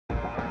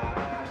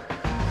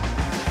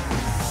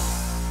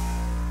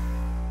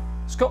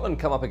Scotland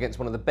come up against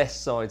one of the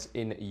best sides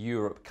in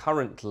Europe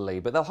currently,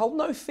 but they'll hold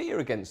no fear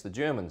against the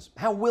Germans.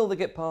 How will they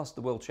get past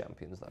the world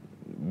champions, though?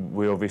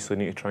 We obviously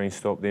need to try and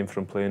stop them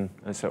from playing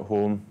us at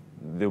home.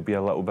 There'll be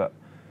a little bit,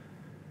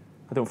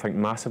 I don't think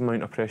massive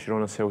amount of pressure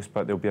on ourselves,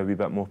 but there'll be a wee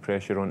bit more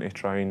pressure on to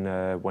try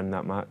and win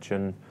that match.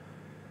 And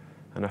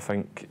I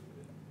think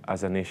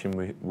as a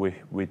nation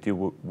we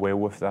deal well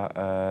with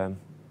that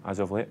as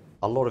of late.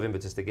 A lot of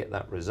impetus to get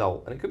that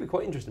result, and it could be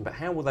quite interesting, but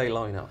how will they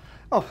line up?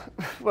 Oh,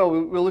 well,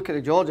 we'll look at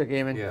the Georgia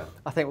game, and yeah.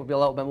 I think we'll be a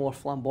little bit more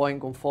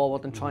flamboyant going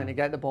forward and trying to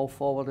get the ball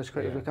forward as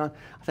quick as we can.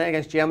 I think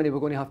against Germany we're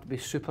going to have to be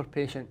super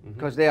patient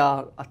because they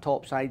are a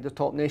top side, the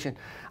top nation.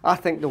 I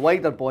think the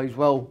wider boys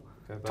will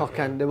tuck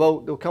in.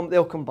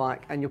 They'll come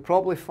back, and you'll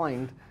probably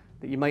find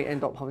that you might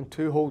end up having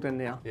two holding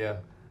there,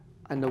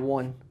 and the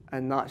one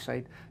in that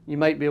side. You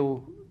might be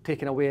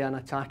taking away an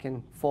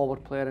attacking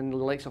forward player, and the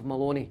likes of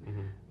Maloney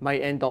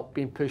might end up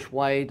being pushed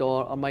wide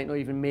or might not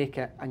even make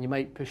it, and you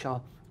might push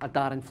a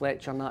Darren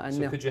Fletcher and that in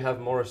there. So could you have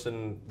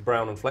Morrison,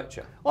 Brown and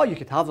Fletcher? Oh, you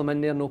could have them in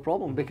there, no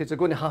problem, because they're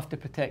going to have to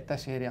protect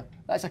this area.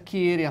 That's a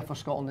key area for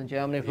Scotland and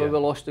Germany, where we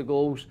lost the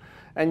goals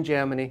in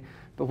Germany.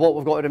 But what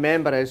we've got to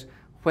remember is,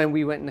 when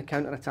we went in the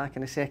counter-attack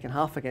in the second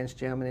half against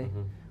Germany,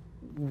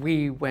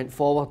 we went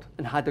forward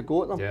and had a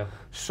go at them. Yeah.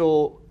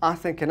 So I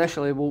think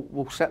initially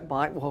we'll sit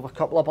back, we'll have a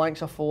couple of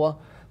banks of four,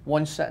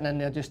 one sitting in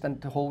there just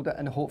to hold it,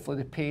 and hopefully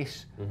the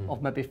pace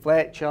of maybe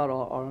Fletcher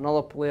or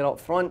another player up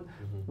front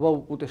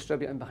will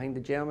distribute in behind the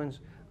Germans,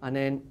 and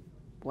then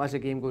as the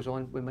game goes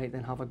on we might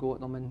then have a go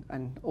at them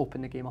and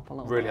open the game up a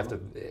little bit. Really have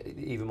to,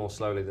 even more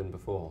slowly than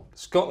before.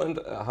 Scotland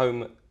at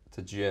home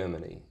to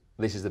Germany.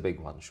 This is the big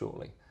one,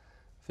 surely,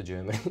 for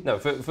Germany. No,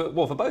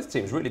 for both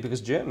teams really,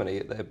 because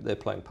Germany, they're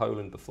playing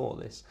Poland before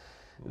this.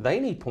 They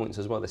need points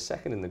as well. They're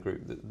second in the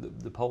group.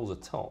 The Poles are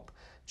top.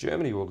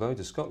 Germany will go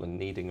to Scotland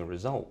needing a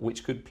result,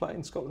 which could play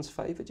in Scotland's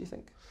favour, do you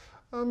think?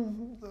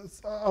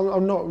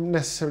 I'm not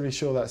necessarily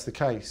sure that's the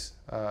case.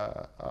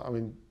 I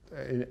mean,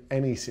 in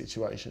any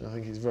situation, I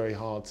think it's very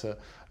hard to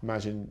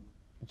imagine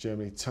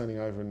Germany turning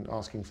over and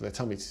asking for their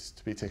tummies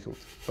to be tickled.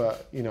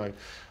 But, you know,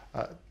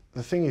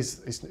 the thing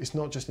is, it's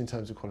not just in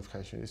terms of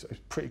qualification. It's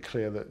pretty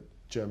clear that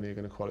Germany are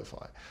going to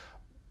qualify.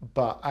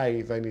 But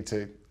A, they need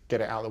to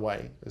get it out of the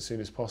way as soon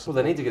as possible.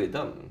 Well, they need to get it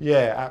done.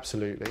 Yeah,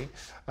 absolutely.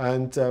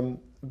 And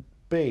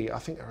B, I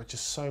think there are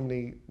just so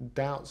many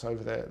doubts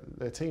over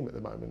their team at the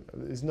moment.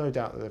 There's no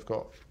doubt that they've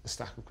got a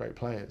stack of great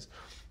players.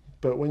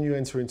 But when you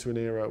enter into an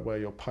era where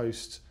you're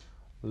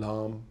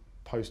post-Lahm,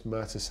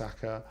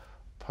 post-Mertesacker,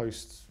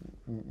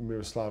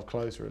 post-Miroslav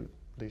Klose, or at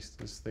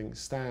least as things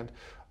stand,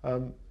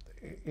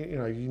 you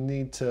know, you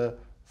need to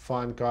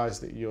find guys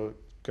that you're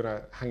going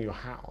to hang your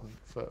hat on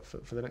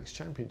for the next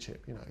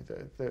championship. You know,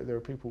 there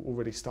are people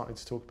already starting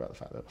to talk about the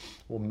fact that,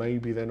 well,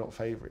 maybe they're not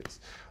favourites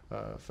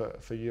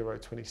for Euro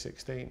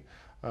 2016.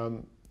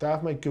 They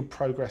have made good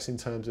progress in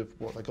terms of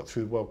what they got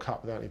through the World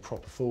Cup without any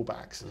proper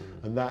fullbacks,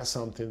 and that's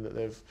something that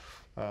they've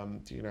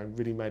you know,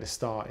 really made a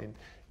start in.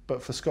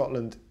 But for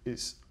Scotland,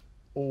 it's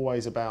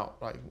always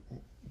about like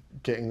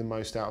getting the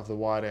most out of the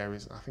wide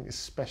areas. I think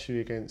especially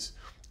against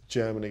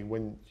Germany,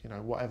 when, you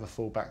know, whatever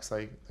fullbacks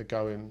they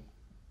go in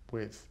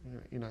with,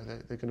 you know,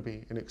 they're going to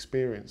be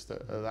inexperienced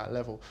at that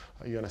level.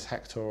 Jonas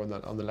Hector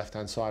on the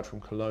left-hand side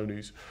from Cologne,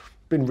 who's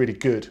been really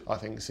good, I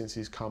think, since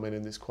he's come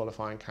in this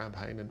qualifying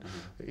campaign. And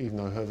even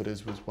though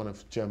Hövedes was one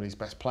of Germany's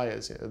best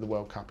players at the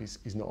World Cup,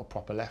 he's not a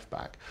proper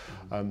left-back.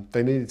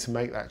 They needed to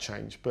make that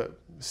change, but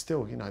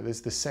still, you know, there's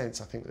the sense,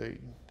 I think, that,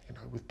 you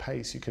know, with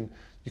pace you can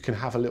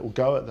have a little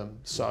go at them.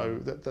 So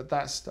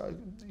that's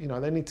you know,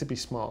 they need to be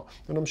smart,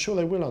 and I'm sure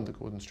they will under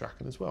Gordon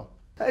Strachan as well.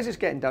 It is just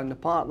getting down the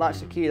park. That's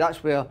the key.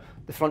 That's where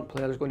the front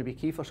player is going to be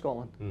key for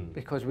Scotland,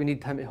 because we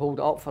need him to hold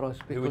it up for us.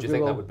 Who would you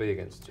think that would be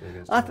against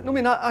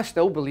I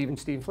still believe in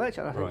Stephen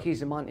Fletcher. I think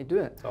he's the man to do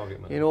it.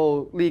 You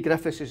know, Lee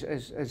Griffiths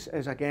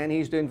is again,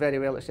 he's doing very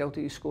well at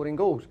Celtic. He's scoring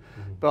goals.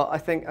 But I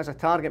think as a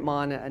target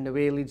man and the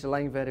way he leads the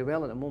line very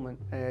well at the moment,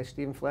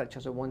 Stephen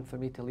Fletcher's the one for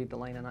me to lead the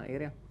line in that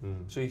area.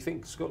 So you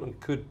think Scotland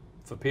could,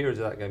 for periods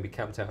of that game, be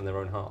camped out in their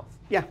own half?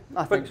 Yeah,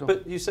 I think so.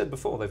 But you said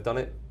before they've done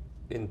it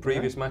in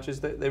previous matches.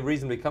 They're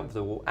reasonably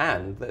comfortable,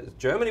 and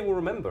Germany will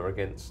remember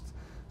against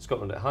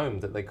Scotland at home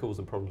that they caused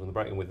them problems on the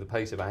break, and with the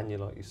pace of Anya,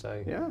 like you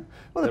say. Yeah,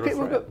 well,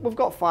 we've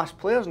got fast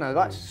players now.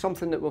 That's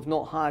something that we've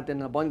not had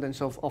in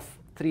abundance of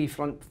three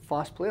front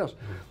fast players.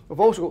 We've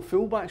also got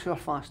fullbacks who are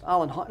fast.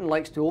 Alan Hutton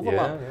likes to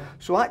overlap.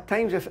 So at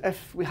times,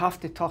 if we have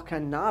to tuck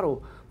in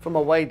narrow from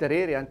a wider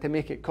area and to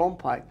make it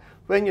compact,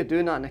 when you're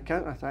doing that in a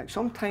counter-attack,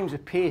 sometimes the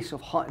pace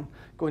of Hutton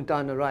going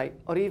down the right,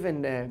 or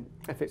even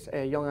if it's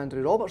young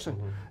Andrew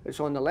Robertson, it's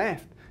on the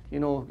left, you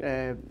know,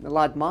 the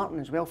lad Martin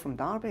as well from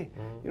Derby,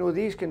 you know,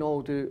 these can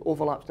all do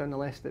overlaps down the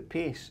left at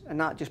pace, and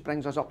that just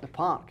brings us up the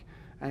park,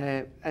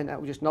 and it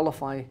will just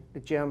nullify the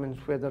Germans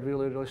where they're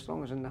really, really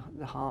strong, as in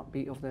the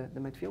heartbeat of the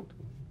midfield.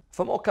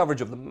 For more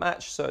coverage of the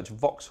match, search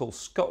Vauxhall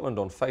Scotland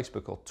on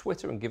Facebook or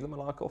Twitter and give them a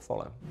like or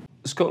follow.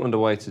 Scotland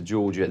away to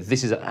Georgia.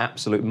 This is an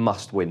absolute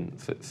must-win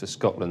for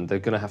Scotland. They're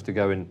going to have to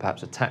go in,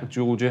 perhaps attack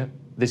Georgia.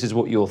 this is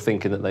what you're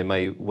thinking that they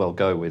may well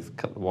go with, a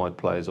couple of wide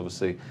players,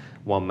 obviously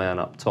one man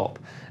up top.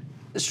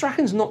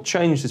 Strachan's not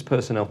changed his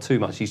personnel too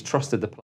much. He's trusted the